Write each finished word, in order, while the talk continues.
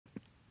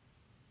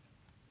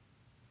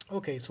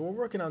Okay, so we're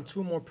working on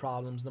two more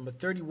problems, number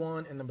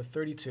 31 and number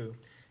 32.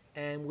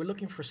 And we're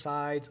looking for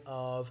sides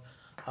of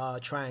a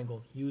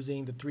triangle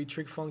using the three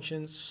trig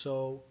functions,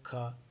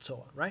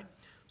 SOHCAHTOA, right?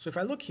 So if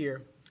I look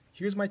here,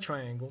 here's my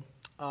triangle.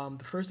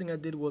 The first thing I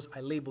did was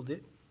I labeled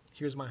it.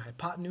 Here's my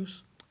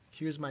hypotenuse.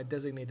 Here's my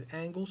designated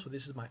angle. So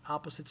this is my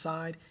opposite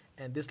side.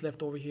 And this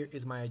left over here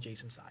is my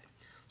adjacent side.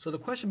 So the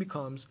question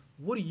becomes,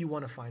 what do you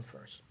want to find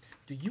first?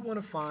 Do you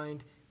want to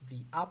find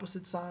the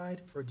opposite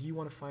side or do you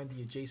want to find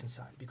the adjacent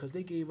side? Because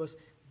they gave us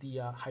the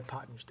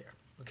hypotenuse there,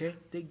 okay?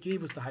 They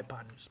gave us the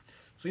hypotenuse.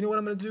 So you know what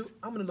I'm going to do?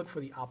 I'm going to look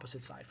for the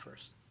opposite side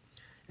first.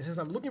 And since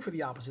I'm looking for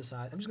the opposite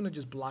side, I'm just going to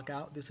just block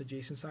out this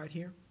adjacent side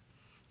here.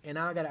 And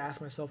now I got to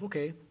ask myself,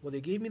 okay, well, they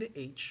gave me the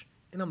h,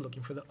 and I'm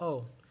looking for the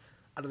o.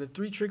 Out of the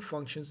three trig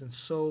functions in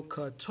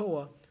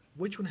SOHCAHTOA,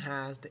 which one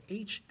has the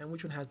h and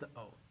which one has the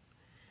o?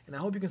 And I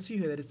hope you can see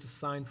here that it's the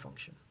sine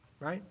function,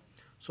 right?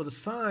 So the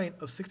sine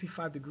of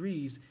 65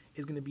 degrees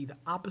is going to be the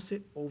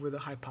opposite over the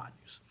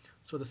hypotenuse.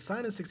 So the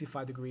sine of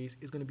 65 degrees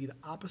is going to be the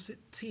opposite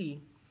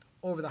t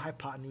over the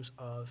hypotenuse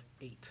of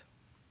 8,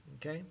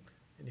 okay?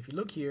 And if you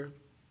look here,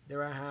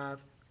 there I have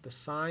the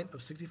sine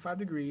of 65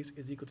 degrees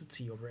is equal to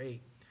t over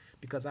 8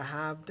 because I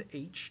have the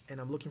h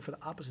and I'm looking for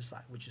the opposite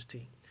side, which is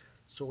t.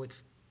 So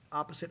it's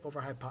opposite over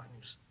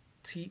hypotenuse,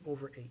 t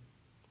over 8,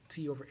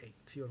 t over 8,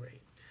 t over 8.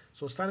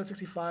 So sine of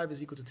 65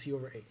 is equal to t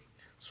over 8.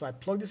 So I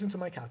plug this into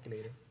my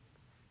calculator,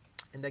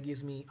 and that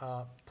gives me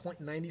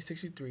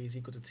 0.9063 is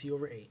equal to t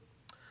over 8.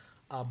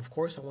 Of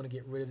course, I want to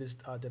get rid of this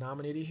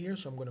denominator here,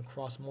 so I'm going to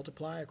cross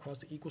multiply across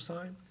the equal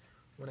sign.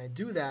 When I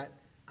do that,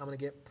 I'm going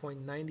to get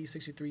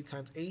 0.9063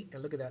 times 8,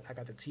 and look at that, I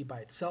got the t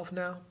by itself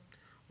now.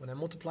 When I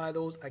multiply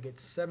those, I get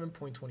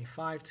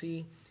 7.25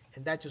 t,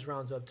 and that just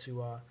rounds up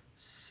to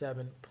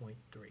 7.3.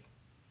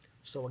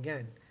 So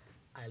again,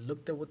 I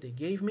looked at what they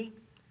gave me.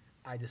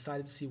 I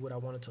decided to see what I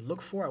wanted to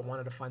look for. I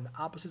wanted to find the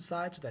opposite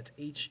side, so that's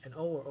h and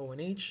o, or o and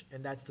h,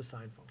 and that's the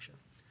sine function.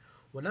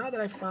 Well, now that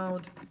I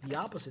found the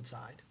opposite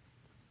side,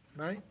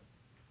 right?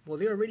 Well,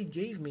 they already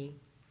gave me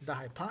the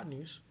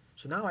hypotenuse,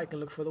 so now I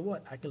can look for the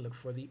what? I can look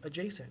for the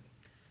adjacent.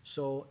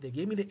 So they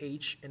gave me the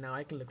h, and now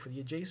I can look for the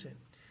adjacent.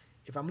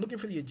 If I'm looking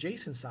for the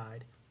adjacent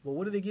side, well,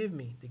 what did they give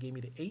me? They gave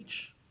me the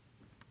h,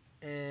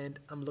 and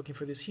I'm looking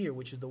for this here,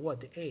 which is the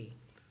what? The a.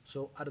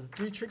 So out of the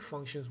three trig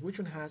functions, which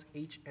one has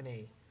h and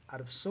a? Out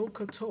of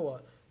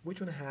SOHCAHTOA,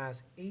 which one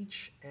has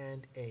h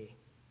and a?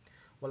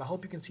 Well, I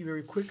hope you can see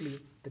very quickly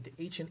that the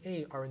h and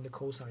a are in the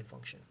cosine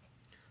function.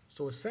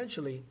 So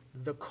essentially,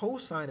 the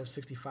cosine of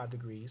 65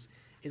 degrees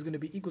is going to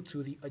be equal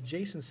to the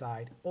adjacent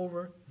side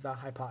over the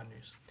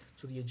hypotenuse.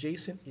 So the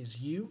adjacent is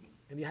u,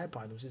 and the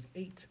hypotenuse is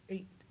 8,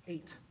 8,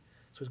 8.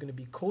 So it's going to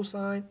be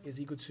cosine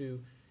is equal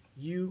to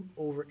u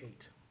over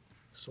 8.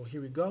 So here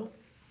we go.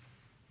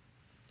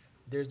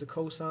 There's the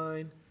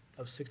cosine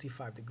of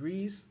 65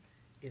 degrees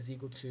is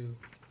equal to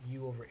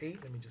u over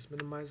 8. Let me just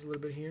minimize a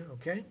little bit here,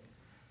 okay?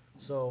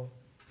 So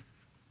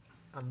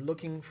I'm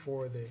looking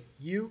for the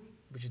u,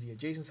 which is the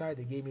adjacent side.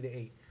 They gave me the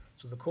 8.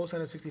 So the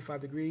cosine of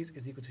 65 degrees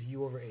is equal to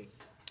u over 8.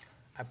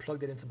 I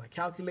plugged it into my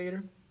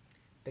calculator.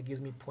 That gives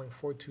me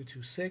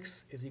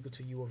 0.4226 is equal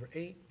to u over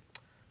 8.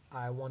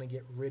 I want to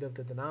get rid of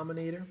the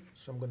denominator,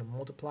 so I'm going to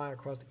multiply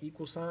across the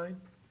equal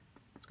sign.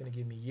 It's going to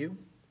give me u.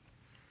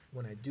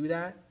 When I do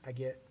that, I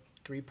get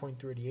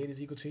 3.38 is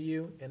equal to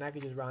u, and I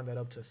can just round that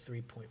up to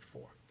 3.4.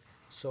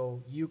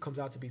 So u comes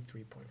out to be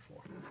 3.4.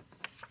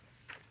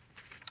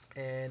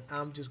 And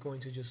I'm just going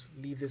to just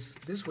leave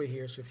this way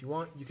here. So if you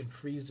want, you can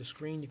freeze the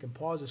screen, you can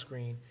pause the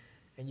screen,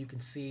 and you can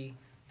see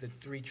the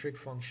three trig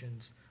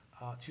functions,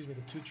 the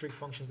two trig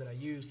functions that I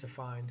use to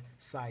find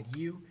side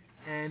u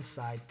and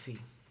side t.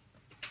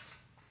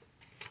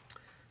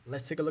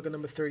 Let's take a look at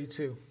number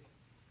 32.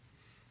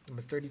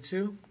 Number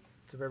 32,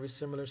 it's a very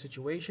similar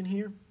situation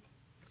here.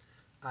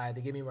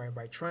 They gave me my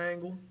right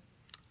triangle.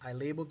 I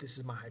labeled this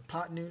is my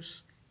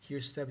hypotenuse.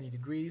 Here's 70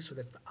 degrees, so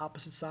that's the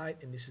opposite side,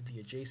 and this is the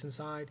adjacent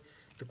side.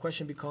 The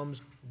question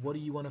becomes, what do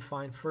you want to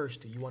find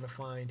first? Do you want to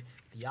find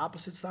the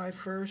opposite side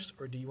first,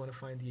 or do you want to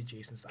find the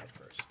adjacent side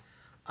first?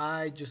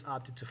 I just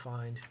opted to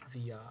find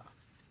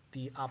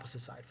the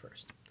opposite side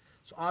first.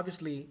 So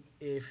obviously,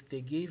 if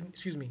they gave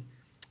me,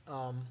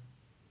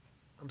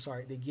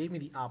 they gave me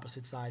the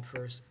opposite side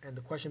first, and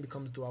the question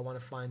becomes, do I want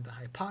to find the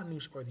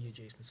hypotenuse or the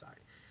adjacent side?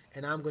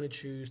 And I'm going to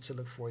choose to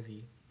look for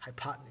the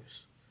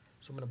hypotenuse.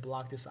 So I'm going to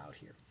block this out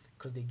here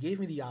because they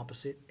gave me the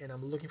opposite, and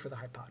I'm looking for the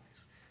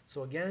hypotenuse.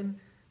 So again,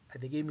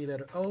 they gave me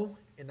letter O,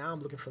 and now I'm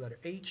looking for letter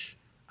H.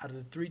 Out of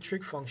the three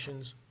trig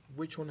functions,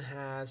 which one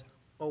has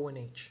O and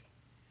H?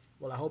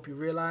 Well, I hope you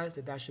realize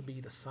that that should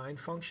be the sine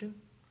function.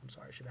 I'm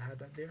sorry, I should have had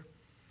that there.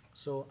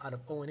 So out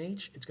of O and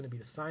H, it's going to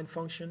be the sine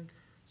function.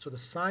 So the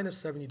sine of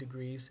 70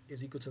 degrees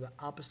is equal to the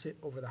opposite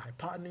over the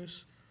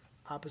hypotenuse.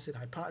 Opposite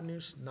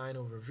hypotenuse, 9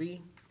 over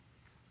V.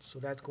 So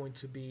that's going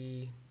to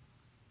be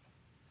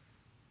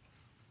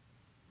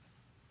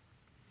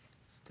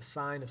the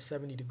sine of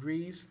 70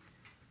 degrees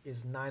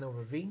is 9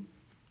 over V.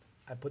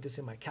 I put this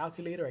in my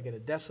calculator. I get a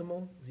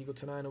decimal is equal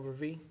to 9 over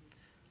V.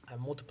 I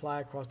multiply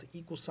across the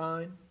equal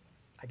sign.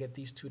 I get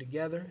these two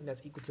together, and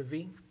that's equal to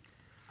V.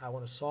 I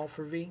want to solve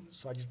for V,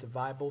 so I just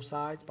divide both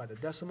sides by the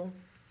decimal,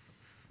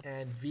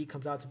 and V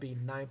comes out to be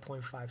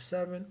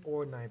 9.57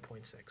 or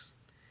 9.6.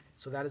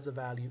 So that is the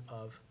value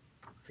of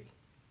V.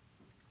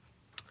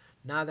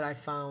 Now that I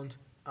found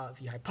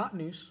the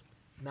hypotenuse,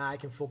 now I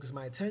can focus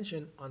my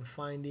attention on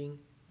finding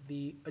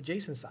the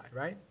adjacent side,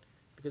 right?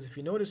 Because if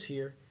you notice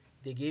here,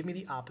 they gave me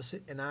the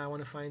opposite, and now I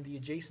want to find the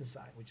adjacent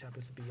side, which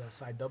happens to be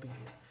side W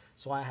here.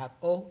 So I have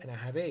O and I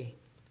have A.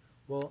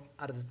 Well,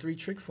 out of the three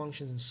trig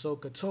functions in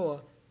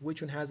SOHCAHTOA,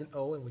 which one has an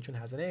O and which one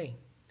has an A?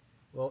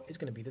 Well, it's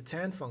going to be the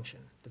tan function,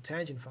 the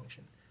tangent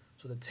function.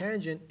 So the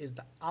tangent is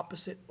the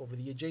opposite over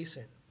the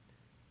adjacent.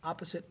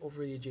 Opposite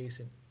over the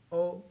adjacent.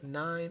 O,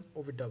 9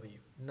 over W,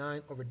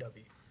 9 over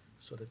W.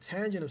 So the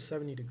tangent of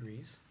 70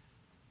 degrees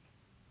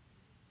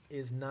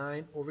is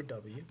 9 over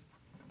W,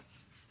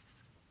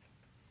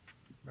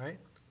 right?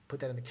 Put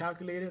that in the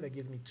calculator, that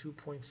gives me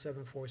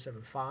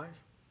 2.7475.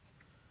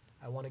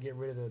 I want to get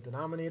rid of the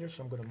denominator,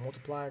 so I'm going to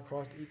multiply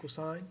across the equal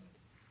sign.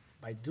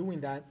 By doing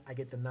that, I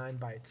get the 9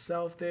 by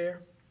itself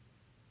there,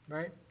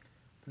 right?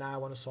 Now I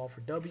want to solve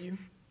for W,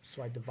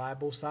 so I divide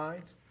both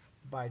sides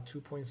by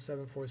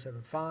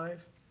 2.7475.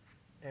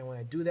 And when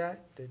I do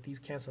that, these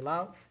cancel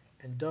out,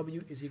 and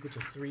W is equal to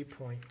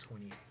 3.28.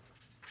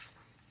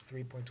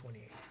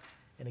 3.28.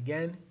 And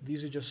again,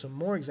 these are just some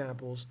more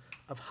examples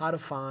of how to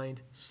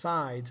find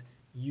sides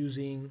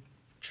using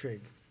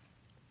trig.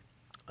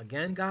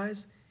 Again,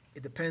 guys,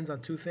 it depends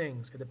on two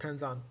things. It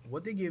depends on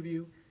what they give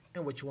you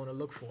and what you want to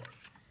look for.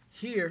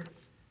 Here,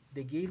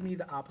 they gave me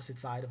the opposite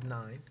side of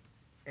 9,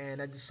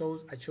 and I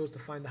chose to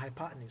find the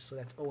hypotenuse. So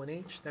that's O and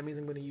H. That means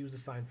I'm going to use the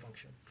sine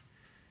function.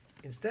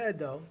 Instead,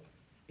 though,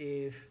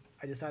 if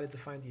I decided to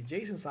find the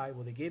adjacent side,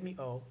 well, they gave me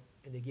O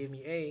and they gave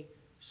me A.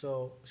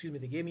 So, excuse me,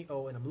 they gave me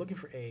O and I'm looking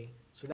for A.